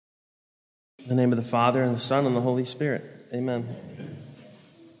In the name of the Father, and the Son, and the Holy Spirit. Amen.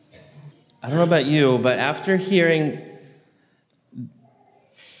 I don't know about you, but after hearing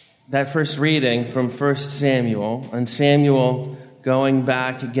that first reading from 1 Samuel, and Samuel going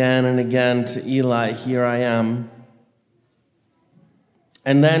back again and again to Eli, "Here I am,"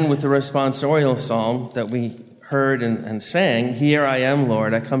 and then with the responsorial psalm that we heard and sang, "Here I am,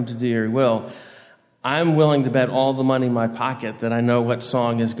 Lord, I come to do your will," I'm willing to bet all the money in my pocket that I know what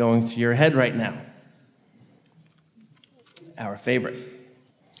song is going through your head right now. Our favorite.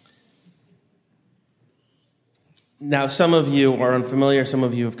 Now, some of you are unfamiliar. Some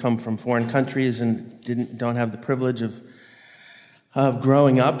of you have come from foreign countries and don't have the privilege of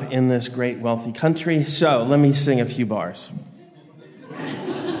growing up in this great, wealthy country. So let me sing a few bars.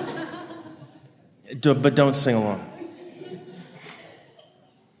 But don't sing along.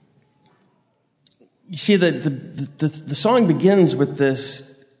 You see, the song begins with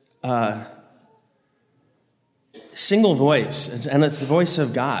this single voice, and it's the voice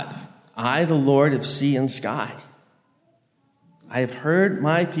of God. "I, the Lord of sea and sky. I have heard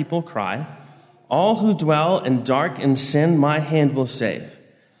my people cry. All who dwell in dark and sin, my hand will save.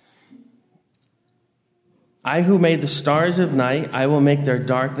 I who made the stars of night, I will make their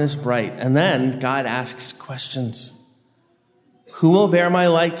darkness bright." And then God asks questions. "Who will bear my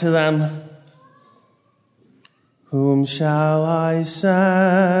light to them? Whom shall I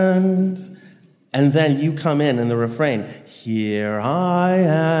send?" And then you come in the refrain, "Here I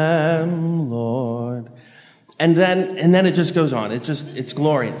am, Lord." And then it just goes on. It's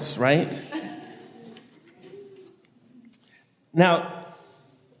glorious, right? Now,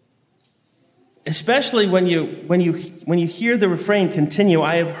 especially when you hear the refrain continue,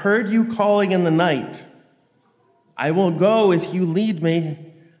 "I have heard you calling in the night. I will go if you lead me.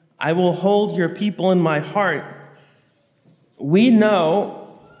 I will hold your people in my heart." We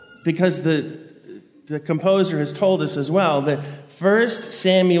know, because the composer has told us as well, that 1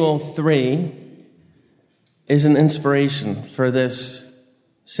 Samuel 3 is an inspiration for this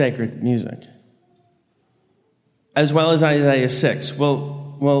sacred music, as well as Isaiah 6.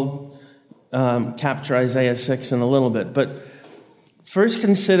 We'll capture Isaiah 6 in a little bit, but first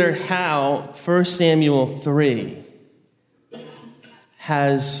consider how 1 Samuel 3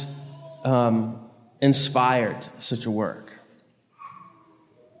 has inspired such a work.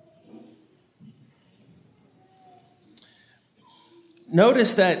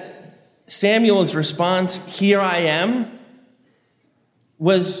 Notice that Samuel's response, "Here I am,"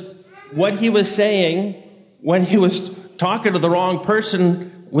 was what he was saying when he was talking to the wrong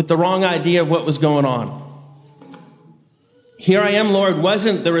person with the wrong idea of what was going on. "Here I am, Lord,"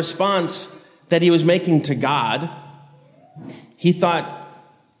 wasn't the response that he was making to God. He thought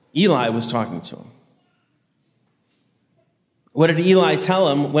Eli was talking to him. What did Eli tell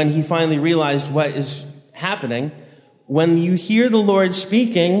him when he finally realized what is happening? "When you hear the Lord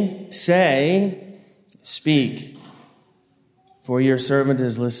speaking, say, 'Speak, for your servant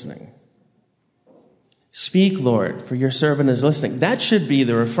is listening.'" "Speak, Lord, for your servant is listening." That should be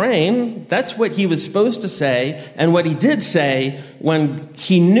the refrain. That's what he was supposed to say, and what he did say when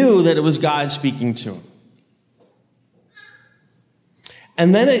he knew that it was God speaking to him.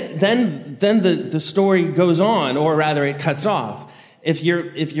 And then the story goes on, or rather it cuts off. If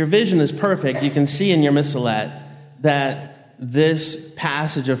your vision is perfect, you can see in your missalette that this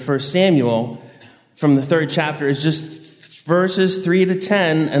passage of 1 Samuel from the 3rd chapter is just verses 3 to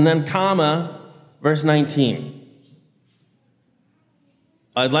 10 and then comma, verse 19.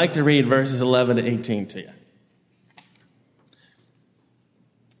 I'd like to read verses 11 to 18 to you.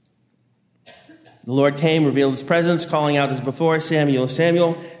 "The Lord came, revealed his presence, calling out as before, 'Samuel,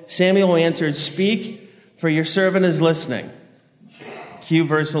 Samuel.' Samuel answered, 'Speak, for your servant is listening.'" Cue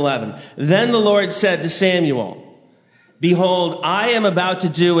verse 11. "Then the Lord said to Samuel, 'Behold, I am about to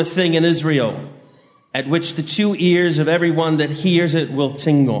do a thing in Israel, at which the 2 ears of everyone that hears it will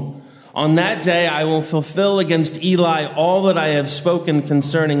tingle. On that day I will fulfill against Eli all that I have spoken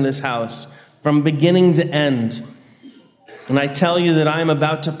concerning this house, from beginning to end. And I tell you that I am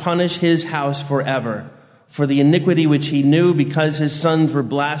about to punish his house forever, for the iniquity which he knew, because his sons were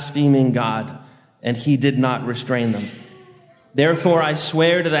blaspheming God, and he did not restrain them. Therefore I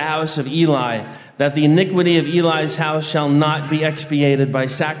swear to the house of Eli that the iniquity of Eli's house shall not be expiated by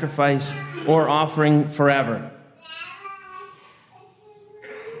sacrifice or offering forever.'"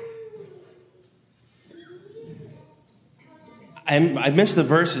 I missed the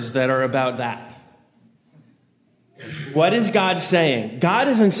verses that are about that. What is God saying? God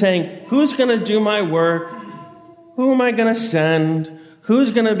isn't saying, "Who's going to do my work? Who am I going to send?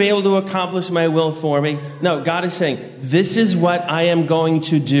 Who's going to be able to accomplish my will for me?" No, God is saying, "This is what I am going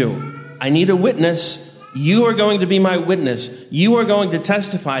to do. I need a witness. You are going to be my witness. You are going to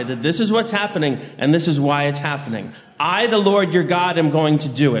testify that this is what's happening and this is why it's happening. I, the Lord your God, am going to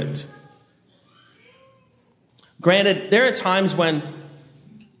do it. Granted, there are times when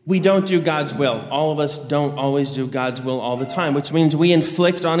we don't do God's will. All of us don't always do God's will all the time, which means we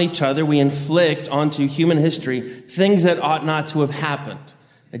inflict on each other, we inflict onto human history things that ought not to have happened.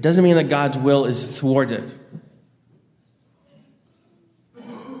 It doesn't mean that God's will is thwarted.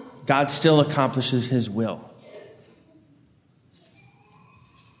 God still accomplishes his will.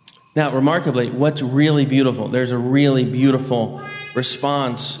 Now, remarkably, what's really beautiful, there's a really beautiful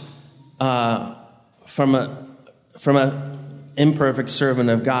response from a imperfect servant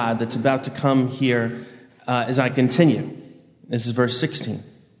of God that's about to come here as I continue. This is verse 16.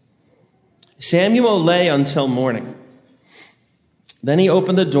 Samuel lay until morning. Then he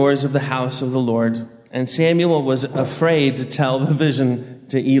opened the doors of the house of the Lord, and Samuel was afraid to tell the vision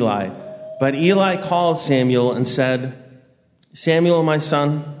to Eli. But Eli called Samuel and said, Samuel, my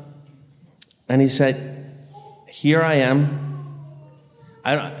son. And he said, here I am.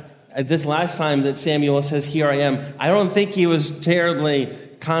 This last time that Samuel says, here I am, I don't think he was terribly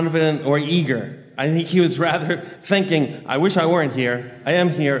confident or eager. I think he was rather thinking, I wish I weren't here. I am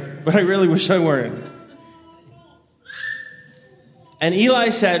here, but I really wish I weren't. And Eli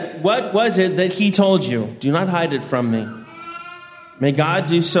said, what was it that he told you? Do not hide it from me. May God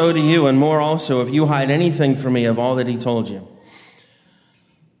do so to you and more also if you hide anything from me of all that he told you.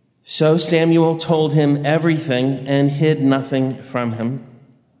 So Samuel told him everything and hid nothing from him.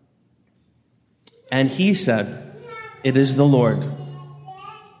 And he said, it is the Lord.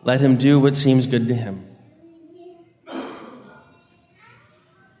 Let him do what seems good to him.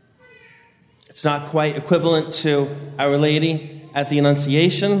 It's not quite equivalent to Our Lady at the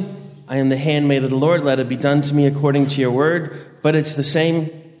Annunciation. I am the handmaid of the Lord. Let it be done to me according to your word. But it's the same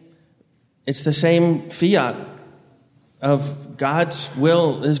fiat of God's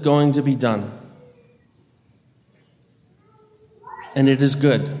will is going to be done. And it is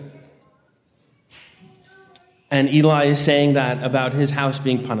good. And Eli is saying that about his house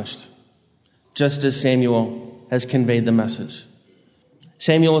being punished, just as Samuel has conveyed the message.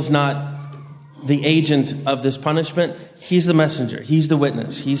 Samuel is not the agent of this punishment. He's the messenger. He's the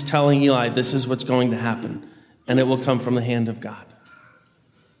witness. He's telling Eli, this is what's going to happen, and it will come from the hand of God.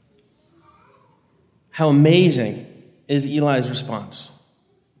 How amazing is Eli's response?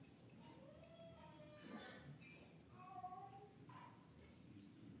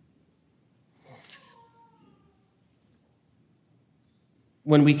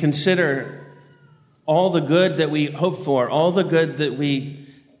 When we consider all the good that we hope for, all the good that we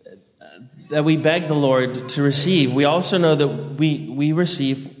beg the Lord to receive, we also know that we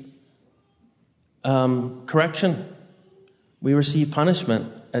receive correction. We receive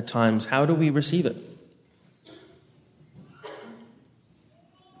punishment at times. How do we receive it?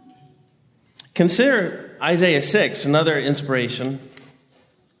 Consider Isaiah 6, another inspiration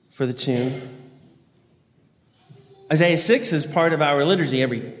for the tune. Isaiah 6 is part of our liturgy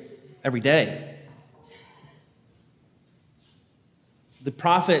every day. The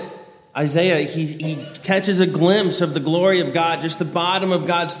prophet Isaiah, he catches a glimpse of the glory of God, just the bottom of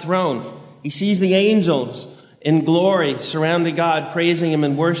God's throne. He sees the angels in glory surrounding God, praising him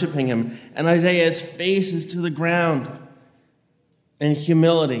and worshiping him. And Isaiah's face is to the ground in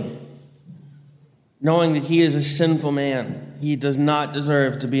humility, knowing that he is a sinful man. He does not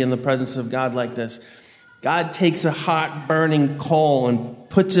deserve to be in the presence of God like this. God takes a hot, burning coal and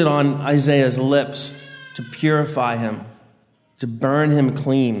puts it on Isaiah's lips to purify him, to burn him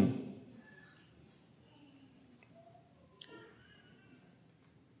clean.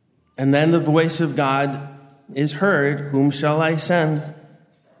 And then the voice of God is heard, whom shall I send?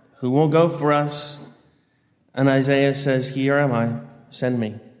 Who will go for us? And Isaiah says, here am I, send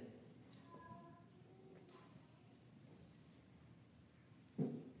me.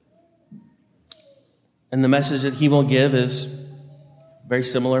 And the message that he will give is a very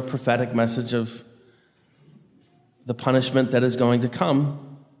similar prophetic message of the punishment that is going to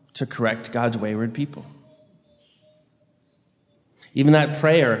come to correct God's wayward people. Even that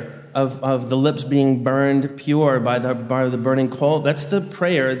prayer of the lips being burned pure by the burning coal, that's the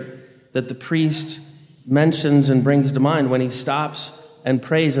prayer that the priest mentions and brings to mind when he stops and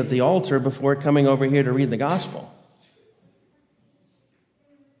prays at the altar before coming over here to read the gospel.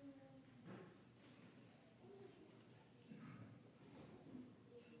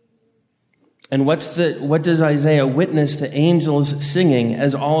 And what does Isaiah witness the angels singing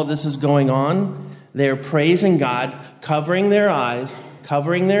as all of this is going on? They're praising God, covering their eyes,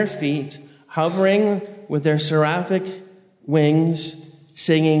 covering their feet, hovering with their seraphic wings,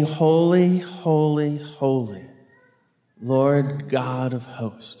 singing, "Holy, holy, holy, Lord God of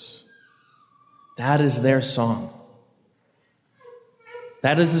hosts." That is their song.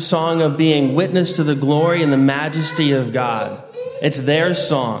 That is the song of being witness to the glory and the majesty of God. It's their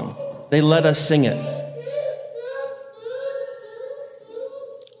song. They let us sing it.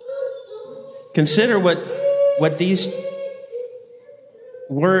 Consider what these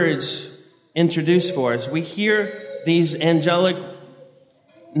words introduce for us. We hear these angelic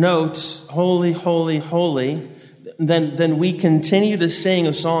notes, holy, holy, holy. Then we continue to sing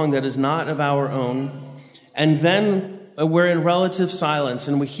a song that is not of our own. And then we're in relative silence,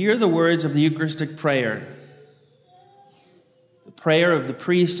 and we hear the words of the Eucharistic prayer. The prayer of the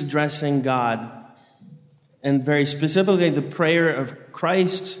priest addressing God. And very specifically, the prayer of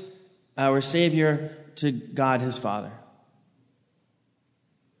Christ, our Savior, to God his Father.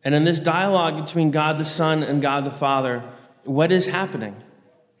 And in this dialogue between God the Son and God the Father, what is happening?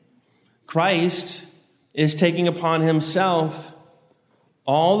 Christ is taking upon himself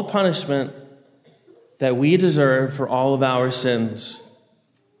all the punishment that we deserve for all of our sins.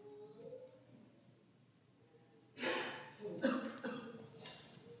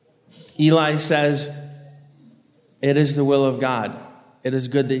 Eli says, it is the will of God. It is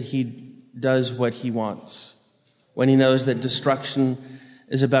good that he does what he wants when he knows that destruction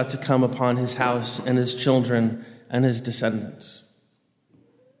is about to come upon his house and his children and his descendants.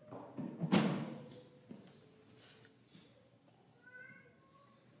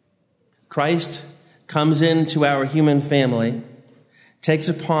 Christ comes into our human family, takes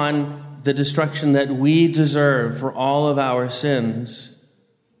upon the destruction that we deserve for all of our sins,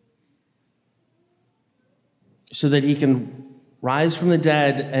 so that he can rise from the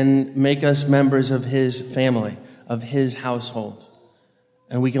dead and make us members of his family, of his household.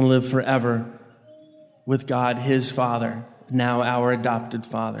 And we can live forever with God, his Father, now our adopted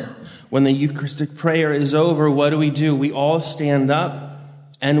Father. When the Eucharistic prayer is over, what do? We all stand up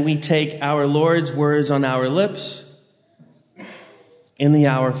and we take our Lord's words on our lips in the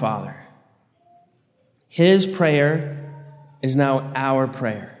Our Father. His prayer is now our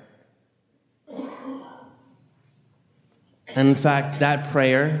prayer. And in fact, that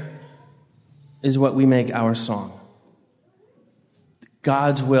prayer is what we make our song.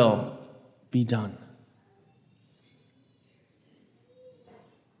 God's will be done.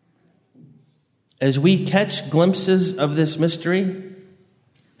 As we catch glimpses of this mystery,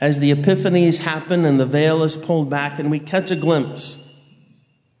 as the epiphanies happen and the veil is pulled back and we catch a glimpse,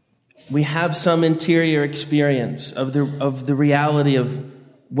 we have some interior experience of the reality of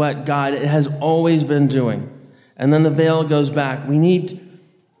what God has always been doing. And then the veil goes back. We need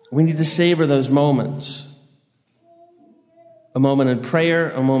to savor those moments. A moment in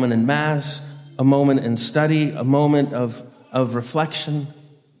prayer, a moment in Mass, a moment in study, a moment of reflection.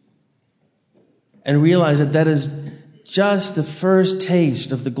 And realize that is just the first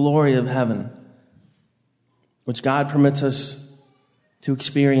taste of the glory of heaven, which God permits us to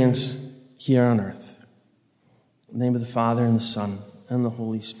experience here on earth. In the name of the Father, and the Son, and the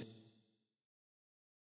Holy Spirit.